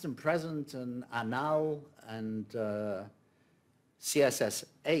at past and present and Annal and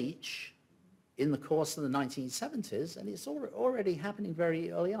CSSH in the course of the 1970s, and it's already happening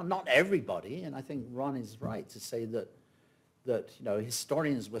very early on. Not everybody, and I think Ron is right to say that you know,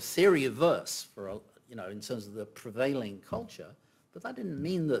 historians were theory averse for, you know, in terms of the prevailing culture, but that didn't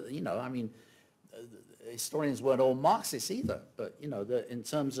mean that, you know, I mean, historians weren't all Marxists either, but, you know, in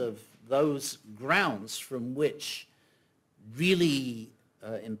terms of those grounds from which really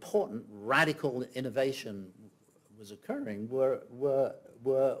important radical innovation was occurring were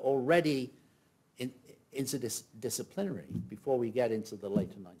already interdisciplinary before we get into the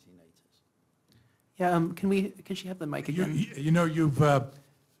later 1980s. Yeah, can she have the mic again? You know, you've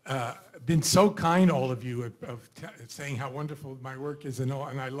been so kind, all of you, of saying how wonderful my work is and all,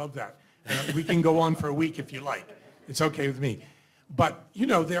 and I love that. We can go on for a week if you like. It's okay with me. But, you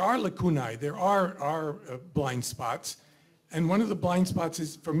know, there are lacunae, there are blind spots. And one of the blind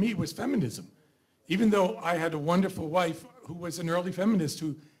spots for me was feminism. Even though I had a wonderful wife who was an early feminist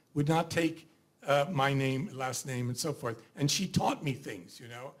who would not take my name, last name, and so forth. And she taught me things, you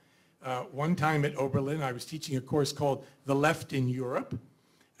know. One time at Oberlin, I was teaching a course called The Left in Europe.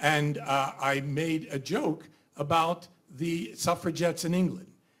 And I made a joke about the suffragettes in England.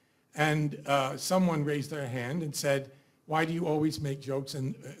 And someone raised their hand and said, why do you always make jokes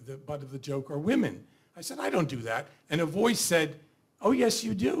and the butt of the joke are women? I said, I don't do that. And a voice said, oh, yes,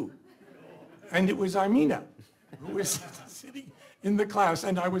 you do. And it was Armina, who was sitting in the class,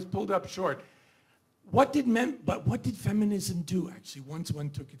 and I was pulled up short. What did feminism do, actually, once one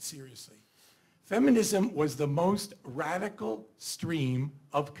took it seriously? Feminism was the most radical stream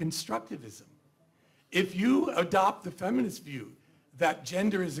of constructivism. If you adopt the feminist view that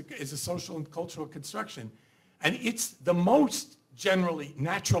gender is a social and cultural construction, and it's the most generally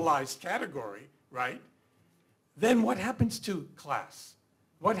naturalized category, right? Then what happens to class?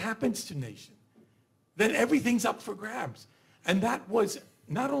 What happens to nation? Then everything's up for grabs. And that was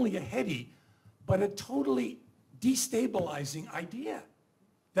not only a heady, but a totally destabilizing idea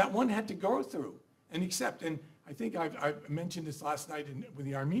that one had to go through and accept. And I think I mentioned this last night with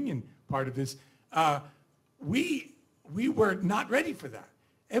the Armenian part of this. We were not ready for that.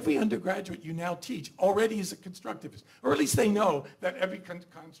 Every undergraduate you now teach already is a constructivist, or at least they know that every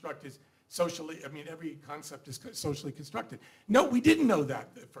construct is socially, I mean, every concept is socially constructed. No, we didn't know that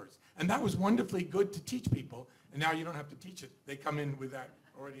at first. And that was wonderfully good to teach people. And now you don't have to teach it. They come in with that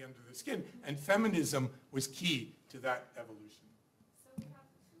already under their skin. And feminism was key to that evolution. So we have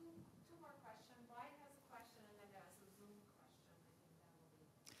two more questions. Brian has a question, and then there's a Zoom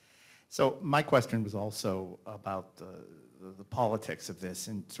question. So my question was also about the politics of this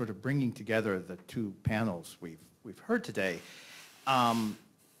and sort of bringing together the two panels we've heard today.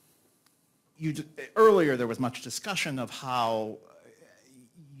 Earlier there was much discussion of how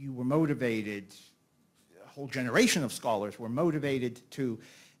you were motivated, a whole generation of scholars were motivated to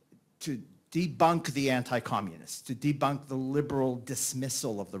debunk the anti-communists, to debunk the liberal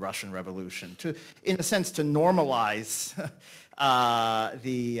dismissal of the Russian Revolution, to, in a sense, to normalize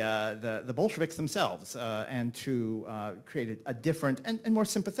the Bolsheviks themselves, and to create a different and more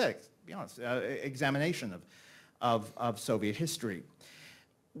sympathetic, to be honest, examination of Soviet history.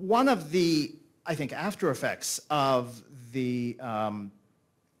 One of the, I think, after effects of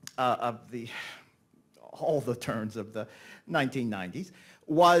all the turns of the 1990s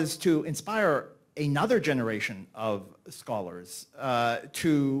was to inspire another generation of scholars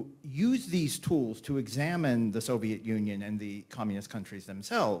to use these tools to examine the Soviet Union and the communist countries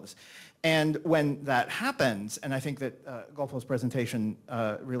themselves. And when that happens, and I think that Golfo's presentation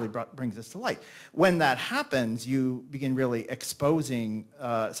really brings this to light, when that happens, you begin really exposing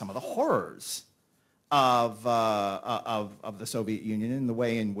some of the horrors of the Soviet Union in the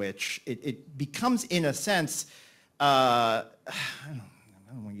way in which it becomes, in a sense, I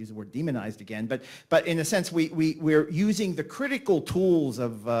don't want to use the word demonized again, but in a sense, we're using the critical tools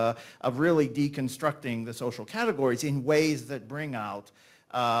of really deconstructing the social categories in ways that bring out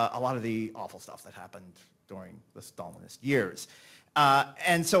a lot of the awful stuff that happened during the Stalinist years.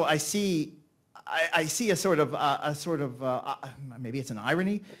 And so I see a sort of maybe it's an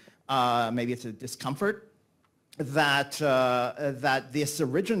irony, maybe it's a discomfort that this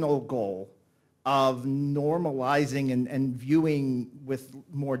original goal of normalizing and viewing with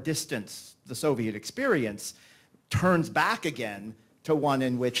more distance the Soviet experience turns back again to one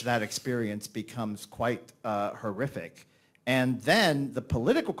in which that experience becomes quite horrific. And then the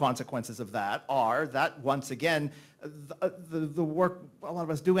political consequences of that are that, once again, the work, a lot of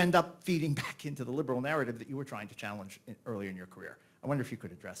us do end up feeding back into the liberal narrative that you were trying to challenge earlier in your career. I wonder if you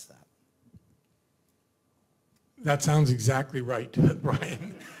could address that. That sounds exactly right,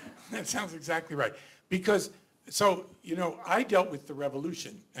 Brian. That sounds exactly right. Because, so, you know, I dealt with the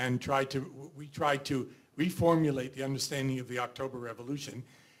revolution and we tried to reformulate the understanding of the October Revolution,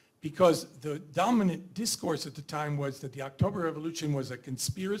 because the dominant discourse at the time was that the October Revolution was a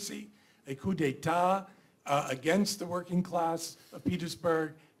conspiracy, a coup d'etat against the working class of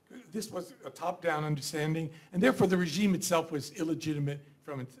Petersburg. This was a top-down understanding, and therefore the regime itself was illegitimate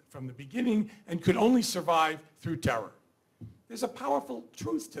from the beginning and could only survive through terror. There's a powerful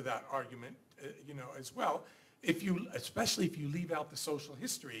truth to that argument, you know, as well, especially if you leave out the social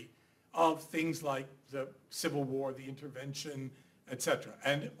history of things like the Civil War, the intervention, etc.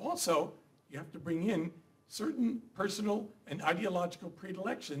 And also, you have to bring in certain personal and ideological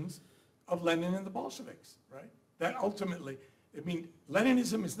predilections of Lenin and the Bolsheviks, right? That ultimately, I mean,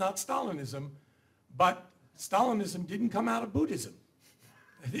 Leninism is not Stalinism, but Stalinism didn't come out of Buddhism.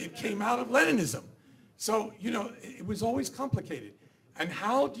 It came out of Leninism. So, you know, it was always complicated. And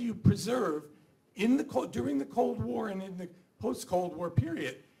how do you preserve, during the Cold War and in the post-Cold War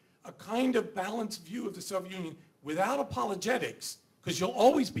period, a kind of balanced view of the Soviet Union without apologetics, because you'll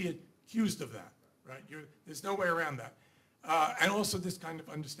always be accused of that, right? There's no way around that. And also this kind of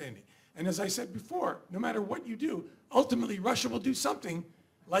understanding. And as I said before, no matter what you do, ultimately Russia will do something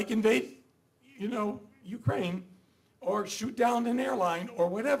like invade, you know, Ukraine, or shoot down an airline, or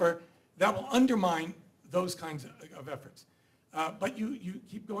whatever, that will undermine those kinds of efforts. But you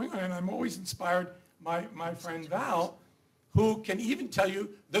keep going on, and I'm always inspired by my friend Val, who can even tell you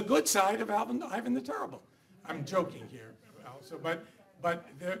the good side of Ivan the Terrible. I'm joking here, also, but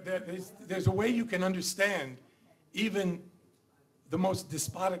there's a way you can understand even the most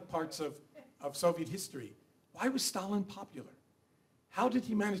despotic parts of Soviet history. Why was Stalin popular? How did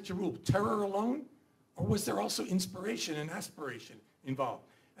he manage to rule? Terror alone? Or was there also inspiration and aspiration involved?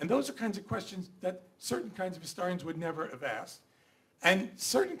 And those are kinds of questions that certain kinds of historians would never have asked. And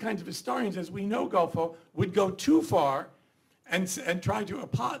certain kinds of historians, as we know, Golfo, would go too far and try to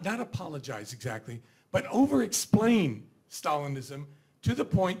not apologize exactly, but over-explain Stalinism to the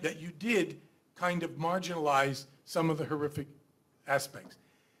point that you did kind of marginalize some of the horrific aspects.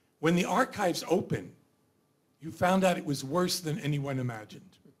 When the archives opened, you found out it was worse than anyone imagined.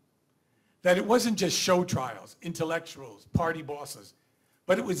 That it wasn't just show trials, intellectuals, party bosses,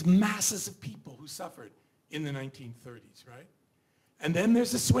 but it was masses of people who suffered in the 1930s, right? And then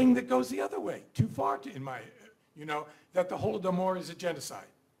there's a swing that goes the other way, too far in my, you know, that the Holodomor is a genocide,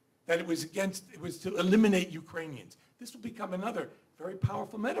 that it was to eliminate Ukrainians. This will become another very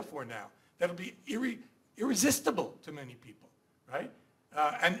powerful metaphor now that'll be irresistible to many people, right?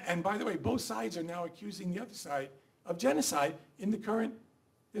 And by the way, both sides are now accusing the other side of genocide in the current.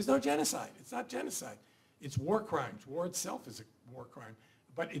 There's no genocide. It's not genocide. It's war crimes. War itself is a war crime.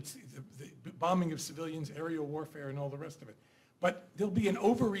 But it's the bombing of civilians, aerial warfare, and all the rest of it. But there'll be an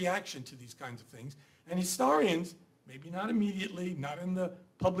overreaction to these kinds of things. And historians, maybe not immediately, not in the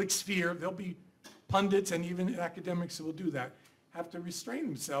public sphere, there'll be pundits and even academics who will do that, have to restrain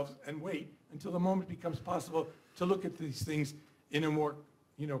themselves and wait until the moment becomes possible to look at these things in a more,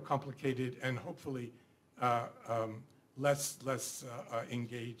 complicated and hopefully less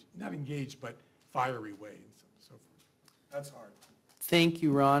engaged, not engaged, but fiery way and so forth. That's hard. Thank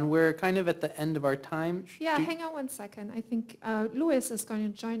you, Ron. We're kind of at the end of our time. Yeah, hang on one second. I think Louis is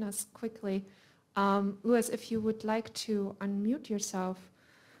going to join us quickly. Louis, if you would like to unmute yourself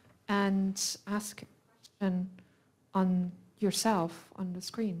and ask a question on yourself on the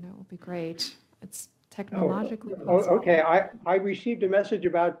screen, that would be great. It's technologically possible. Okay. I received a message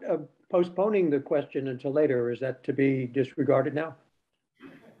about postponing the question until later. Is that to be disregarded now?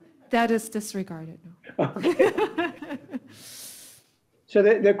 That is disregarded now. Okay. So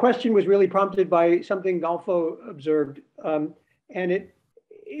the question was really prompted by something Golfo observed, and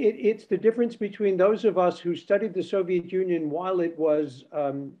it's the difference between those of us who studied the Soviet Union while it was,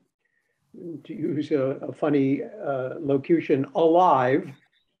 to use a funny locution, alive,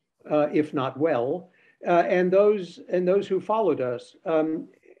 if not well, and those who followed us,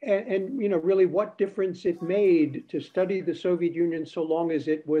 and really what difference it made to study the Soviet Union so long as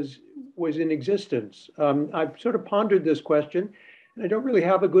it was in existence. I've sort of pondered this question. I don't really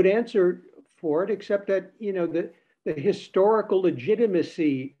have a good answer for it, except that, the historical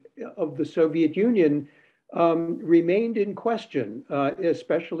legitimacy of the Soviet Union remained in question,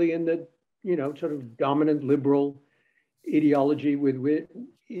 especially in the, sort of dominant liberal ideology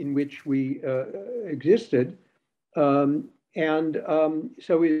in which we existed. So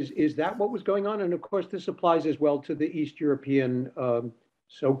is that what was going on? And of course, this applies as well to the East European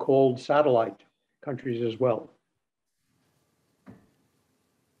so-called satellite countries as well.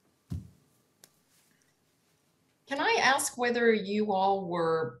 Can I ask whether you all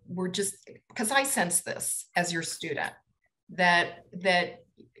were just, because I sense this as your student, that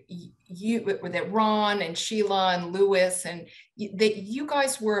Ron and Sheila and Louis, and that you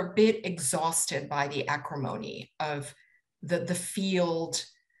guys were a bit exhausted by the acrimony of the field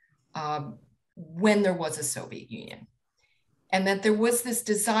when there was a Soviet Union. And that there was this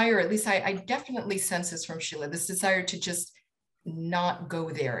desire, at least I definitely sense this from Sheila, this desire to just not go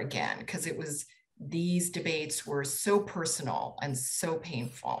there again, because these debates were so personal and so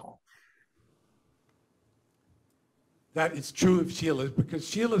painful. That is true of Sheila, because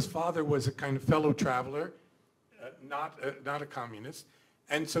Sheila's father was a kind of fellow traveler, not a communist.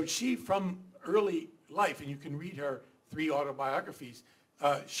 And so she, from early life, and you can read her 3 autobiographies,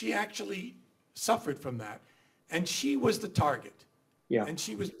 she actually suffered from that. And she was the target. Yeah. And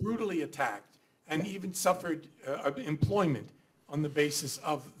she was brutally attacked and even suffered employment on the basis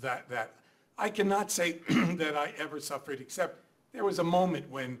of that. I cannot say that I ever suffered, except there was a moment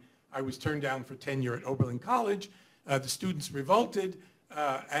when I was turned down for tenure at Oberlin College. The students revolted.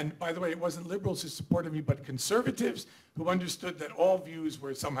 And by the way, it wasn't liberals who supported me, but conservatives who understood that all views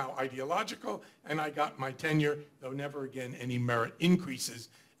were somehow ideological. And I got my tenure, though never again any merit increases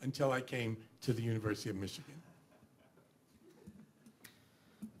until I came to the University of Michigan.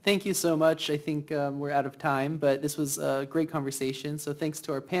 Thank you so much. I think we're out of time, but this was a great conversation. So thanks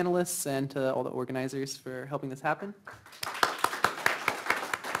to our panelists and to all the organizers for helping this happen.